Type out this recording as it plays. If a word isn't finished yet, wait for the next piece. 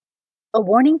A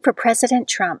warning for President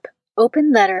Trump.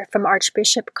 Open letter from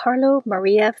Archbishop Carlo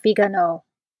Maria Vigano,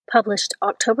 published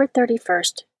October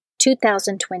 31st,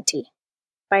 2020,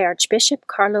 by Archbishop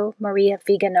Carlo Maria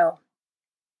Vigano.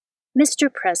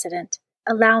 Mr. President,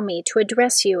 allow me to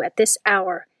address you at this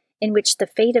hour in which the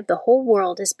fate of the whole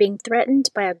world is being threatened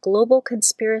by a global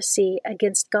conspiracy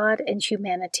against God and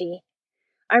humanity.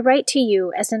 I write to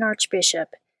you as an archbishop,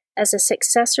 as a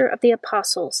successor of the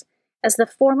apostles, as the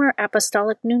former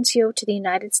apostolic nuncio to the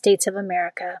United States of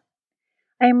America.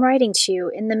 I am writing to you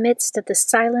in the midst of the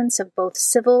silence of both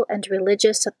civil and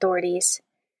religious authorities.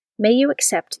 May you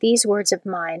accept these words of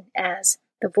mine as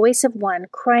the voice of one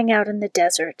crying out in the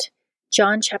desert.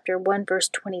 John chapter 1, verse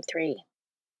 23.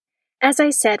 As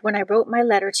I said when I wrote my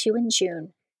letter to you in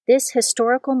June, this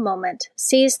historical moment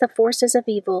sees the forces of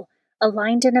evil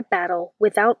aligned in a battle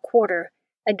without quarter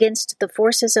against the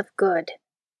forces of good.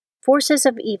 Forces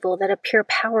of evil that appear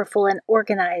powerful and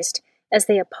organized as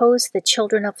they oppose the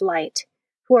children of light,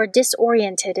 who are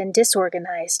disoriented and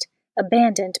disorganized,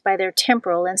 abandoned by their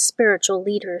temporal and spiritual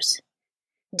leaders.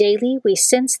 Daily we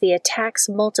sense the attacks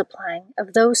multiplying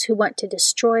of those who want to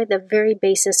destroy the very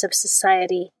basis of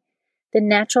society, the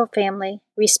natural family,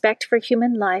 respect for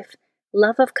human life,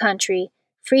 love of country,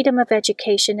 freedom of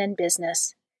education and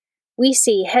business. We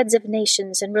see heads of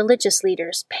nations and religious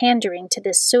leaders pandering to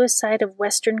this suicide of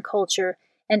Western culture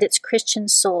and its Christian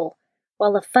soul,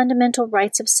 while the fundamental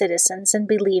rights of citizens and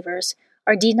believers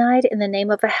are denied in the name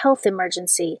of a health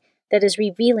emergency that is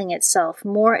revealing itself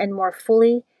more and more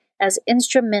fully as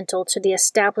instrumental to the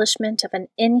establishment of an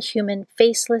inhuman,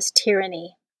 faceless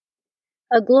tyranny.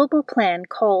 A global plan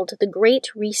called the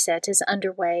Great Reset is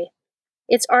underway.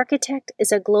 Its architect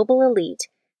is a global elite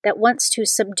that wants to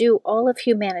subdue all of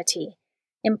humanity,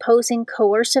 imposing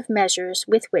coercive measures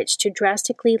with which to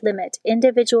drastically limit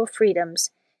individual freedoms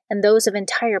and those of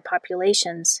entire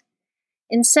populations.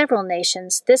 In several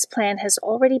nations, this plan has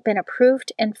already been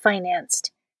approved and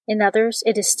financed. In others,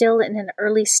 it is still in an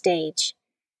early stage.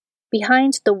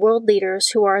 Behind the world leaders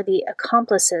who are the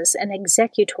accomplices and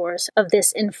executors of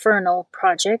this infernal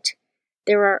project,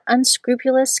 there are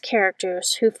unscrupulous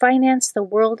characters who finance the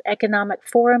World Economic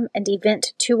Forum and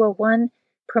Event 201,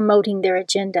 promoting their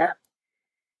agenda.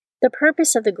 The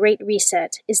purpose of the Great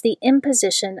Reset is the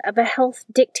imposition of a health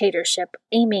dictatorship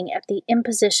aiming at the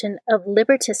imposition of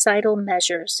liberticidal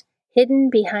measures,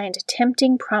 hidden behind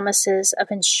tempting promises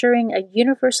of ensuring a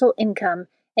universal income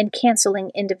and canceling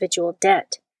individual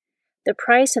debt. The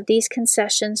price of these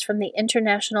concessions from the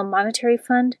International Monetary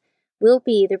Fund will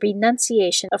be the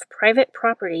renunciation of private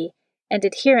property and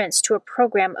adherence to a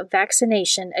program of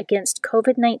vaccination against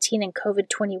COVID-19 and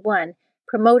COVID-21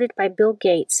 promoted by Bill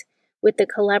Gates with the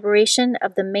collaboration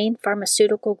of the main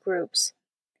pharmaceutical groups.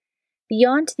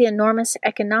 Beyond the enormous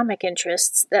economic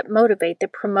interests that motivate the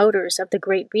promoters of the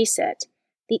Great Reset,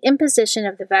 the imposition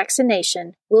of the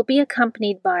vaccination will be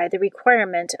accompanied by the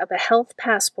requirement of a health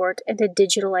passport and a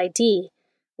digital ID,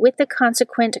 with the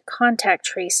consequent contact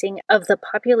tracing of the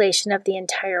population of the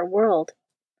entire world.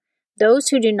 Those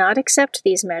who do not accept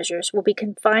these measures will be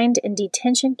confined in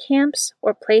detention camps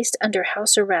or placed under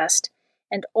house arrest,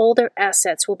 and all their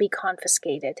assets will be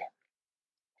confiscated.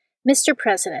 Mr.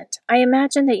 President, I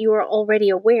imagine that you are already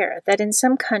aware that in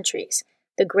some countries,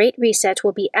 the Great Reset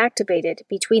will be activated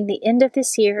between the end of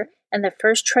this year and the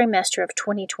first trimester of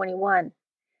 2021.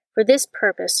 For this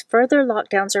purpose, further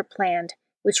lockdowns are planned,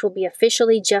 which will be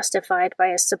officially justified by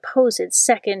a supposed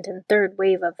second and third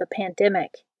wave of the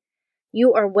pandemic.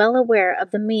 You are well aware of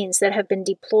the means that have been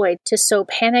deployed to sow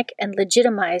panic and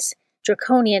legitimize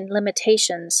draconian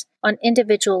limitations on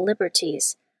individual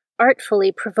liberties,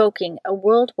 artfully provoking a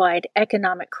worldwide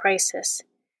economic crisis.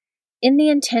 In the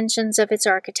intentions of its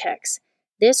architects,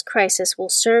 this crisis will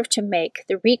serve to make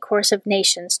the recourse of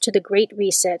nations to the Great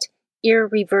Reset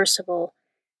irreversible,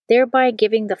 thereby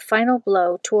giving the final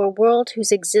blow to a world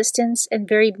whose existence and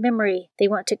very memory they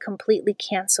want to completely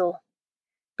cancel.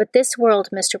 But this world,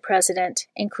 Mr. President,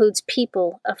 includes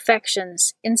people,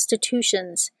 affections,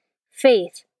 institutions,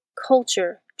 faith,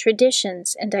 culture,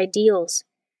 traditions, and ideals.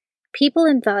 People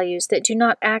and values that do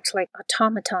not act like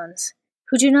automatons,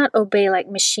 who do not obey like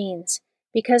machines,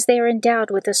 because they are endowed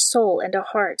with a soul and a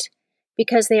heart,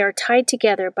 because they are tied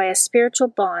together by a spiritual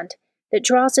bond that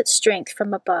draws its strength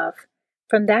from above,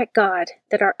 from that God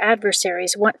that our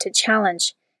adversaries want to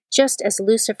challenge, just as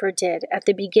Lucifer did at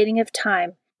the beginning of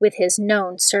time with his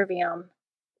known servium.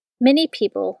 Many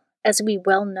people, as we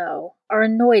well know, are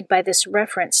annoyed by this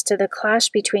reference to the clash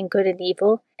between good and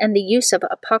evil and the use of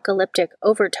apocalyptic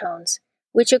overtones,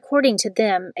 which according to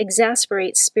them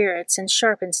exasperates spirits and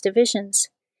sharpens divisions.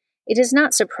 It is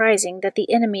not surprising that the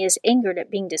enemy is angered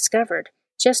at being discovered,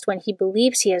 just when he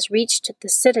believes he has reached the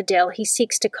citadel he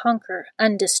seeks to conquer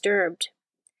undisturbed.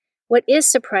 What is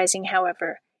surprising,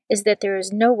 however, is that there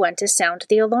is no one to sound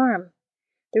the alarm.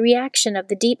 The reaction of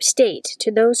the deep state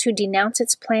to those who denounce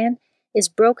its plan is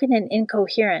broken and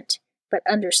incoherent, but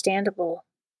understandable.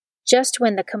 Just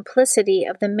when the complicity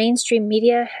of the mainstream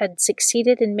media had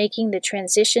succeeded in making the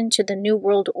transition to the New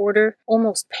World Order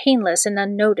almost painless and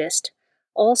unnoticed,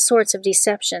 all sorts of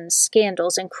deceptions,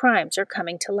 scandals, and crimes are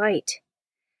coming to light.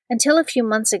 Until a few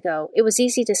months ago, it was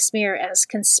easy to smear as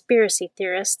conspiracy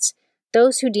theorists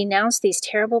those who denounced these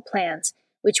terrible plans,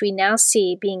 which we now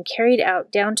see being carried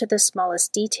out down to the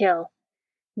smallest detail.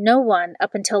 No one,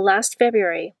 up until last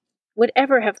February, would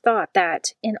ever have thought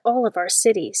that, in all of our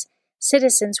cities,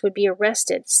 citizens would be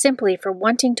arrested simply for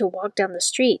wanting to walk down the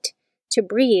street, to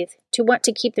breathe, to want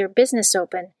to keep their business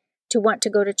open, to want to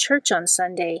go to church on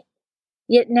Sunday.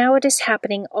 Yet now it is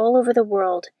happening all over the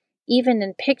world, even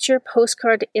in picture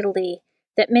postcard Italy,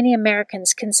 that many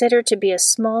Americans consider to be a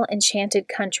small enchanted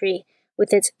country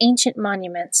with its ancient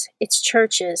monuments, its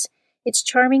churches, its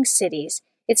charming cities,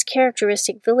 its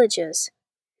characteristic villages.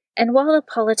 And while the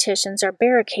politicians are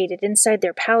barricaded inside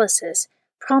their palaces,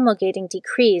 promulgating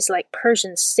decrees like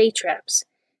Persian satraps,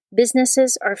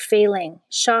 businesses are failing,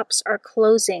 shops are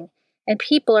closing, and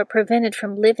people are prevented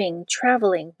from living,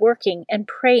 traveling, working, and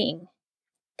praying.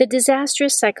 The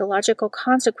disastrous psychological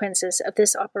consequences of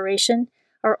this operation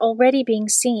are already being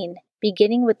seen,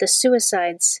 beginning with the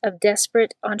suicides of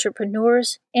desperate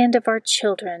entrepreneurs and of our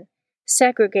children,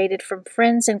 segregated from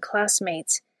friends and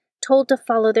classmates, told to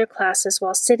follow their classes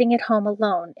while sitting at home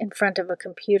alone in front of a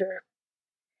computer.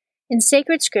 In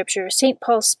sacred scripture, St.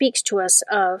 Paul speaks to us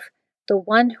of the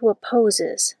one who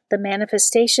opposes the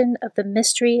manifestation of the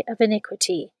mystery of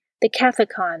iniquity, the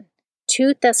kathekon,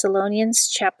 2 Thessalonians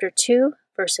chapter 2,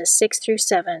 verses 6 through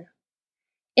 7.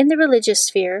 In the religious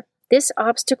sphere, this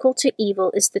obstacle to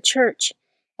evil is the Church,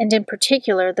 and in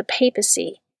particular the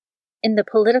papacy. In the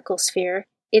political sphere,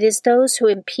 it is those who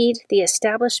impede the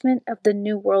establishment of the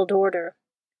New World Order.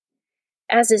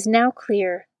 As is now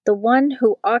clear, the one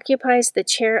who occupies the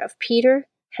chair of Peter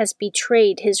has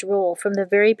betrayed his role from the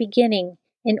very beginning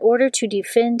in order to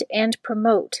defend and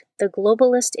promote the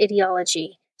globalist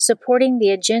ideology, supporting the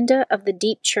agenda of the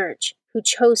deep church, who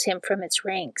chose him from its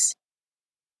ranks.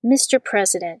 Mr.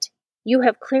 President, you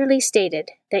have clearly stated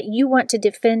that you want to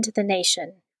defend the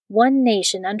nation, one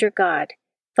nation under God,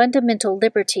 fundamental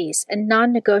liberties and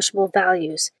non-negotiable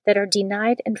values that are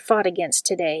denied and fought against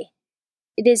today.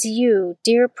 It is you,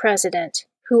 dear President,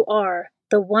 who are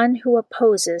the one who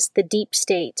opposes the deep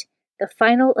state, the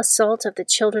final assault of the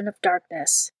children of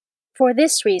darkness. For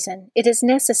this reason, it is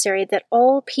necessary that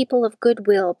all people of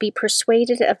goodwill be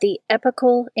persuaded of the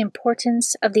epochal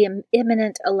importance of the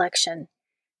imminent election,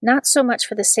 not so much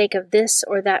for the sake of this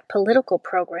or that political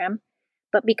program,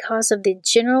 but because of the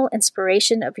general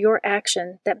inspiration of your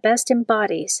action that best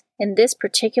embodies, in this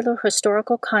particular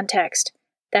historical context,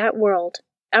 that world,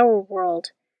 our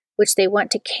world, which they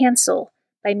want to cancel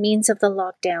by means of the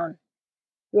lockdown.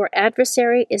 Your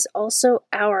adversary is also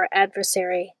our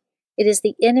adversary. It is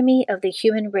the enemy of the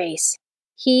human race,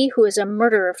 he who is a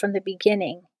murderer from the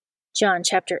beginning. John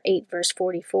chapter 8, verse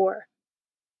 44.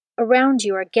 Around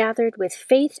you are gathered with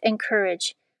faith and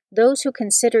courage those who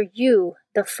consider you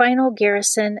the final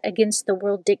garrison against the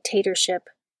world dictatorship.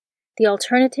 The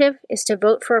alternative is to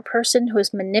vote for a person who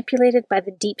is manipulated by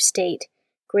the deep state,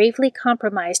 gravely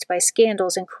compromised by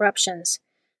scandals and corruptions,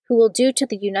 who will do to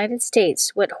the United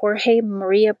States what Jorge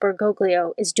Maria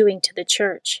Bergoglio is doing to the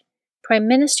Church. Prime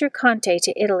Minister Conte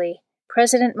to Italy,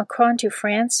 President Macron to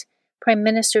France, Prime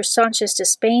Minister Sanchez to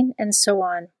Spain, and so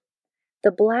on.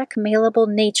 The blackmailable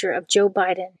nature of Joe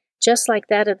Biden, just like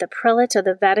that of the prelate of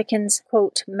the Vatican's,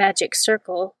 quote, magic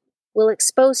circle, will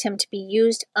expose him to be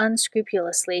used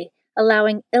unscrupulously,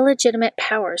 allowing illegitimate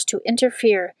powers to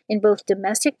interfere in both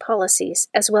domestic policies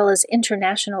as well as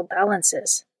international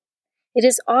balances. It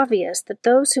is obvious that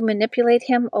those who manipulate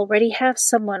him already have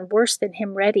someone worse than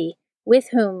him ready, with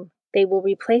whom they will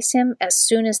replace him as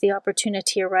soon as the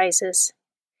opportunity arises.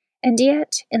 And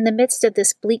yet, in the midst of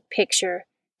this bleak picture,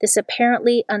 this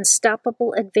apparently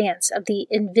unstoppable advance of the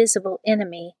invisible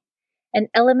enemy, an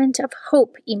element of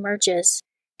hope emerges.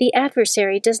 The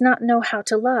adversary does not know how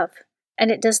to love, and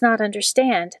it does not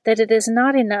understand that it is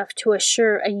not enough to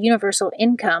assure a universal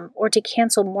income or to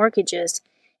cancel mortgages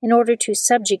in order to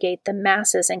subjugate the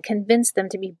masses and convince them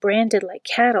to be branded like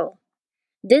cattle.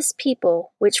 This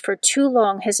people, which for too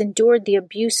long has endured the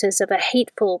abuses of a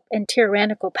hateful and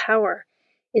tyrannical power,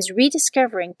 is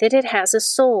rediscovering that it has a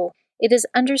soul. It is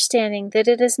understanding that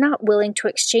it is not willing to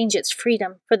exchange its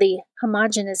freedom for the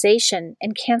homogenization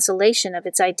and cancellation of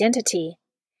its identity.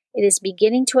 It is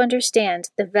beginning to understand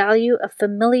the value of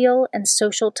familial and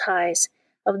social ties,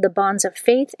 of the bonds of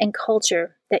faith and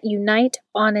culture that unite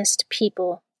honest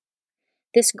people.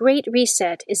 This great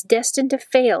reset is destined to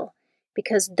fail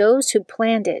because those who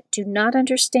planned it do not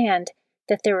understand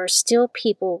that there are still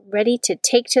people ready to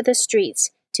take to the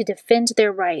streets to defend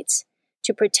their rights,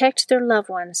 to protect their loved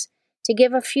ones, to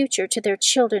give a future to their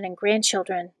children and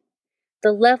grandchildren.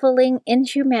 The leveling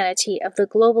inhumanity of the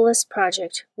globalist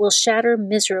project will shatter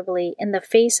miserably in the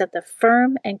face of the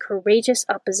firm and courageous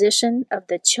opposition of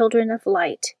the children of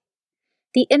light.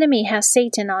 The enemy has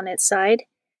Satan on its side,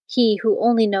 he who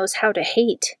only knows how to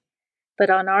hate.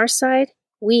 But on our side,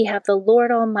 we have the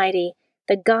Lord Almighty,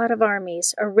 the God of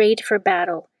armies, arrayed for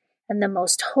battle, and the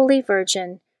most holy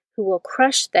Virgin, who will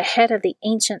crush the head of the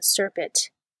ancient serpent.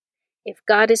 If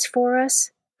God is for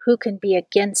us, who can be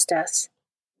against us?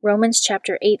 Romans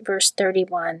chapter 8, verse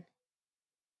 31.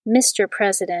 Mr.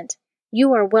 President,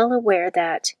 you are well aware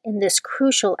that, in this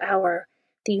crucial hour,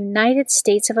 the United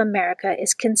States of America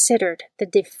is considered the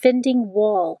defending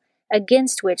wall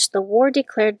against which the war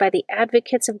declared by the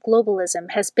advocates of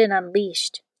globalism has been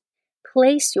unleashed.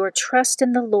 Place your trust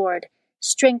in the Lord,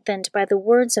 strengthened by the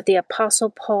words of the Apostle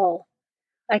Paul.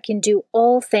 I can do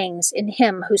all things in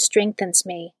him who strengthens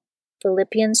me.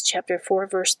 Philippians chapter 4,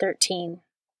 verse 13.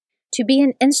 To be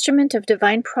an instrument of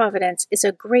divine providence is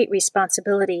a great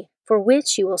responsibility, for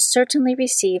which you will certainly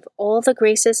receive all the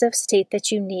graces of state that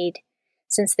you need,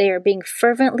 since they are being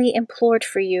fervently implored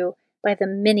for you by the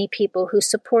many people who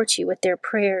support you with their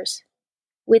prayers.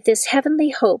 With this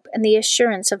heavenly hope and the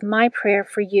assurance of my prayer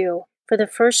for you, for the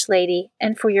First Lady,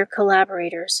 and for your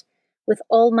collaborators, with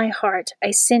all my heart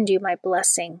I send you my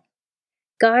blessing.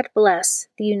 God bless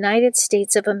the United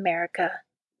States of America.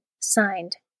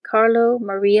 Signed, Carlo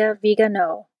Maria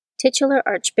Vigano, titular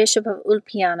Archbishop of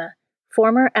Ulpiana,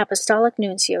 former Apostolic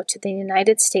Nuncio to the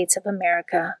United States of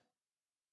America.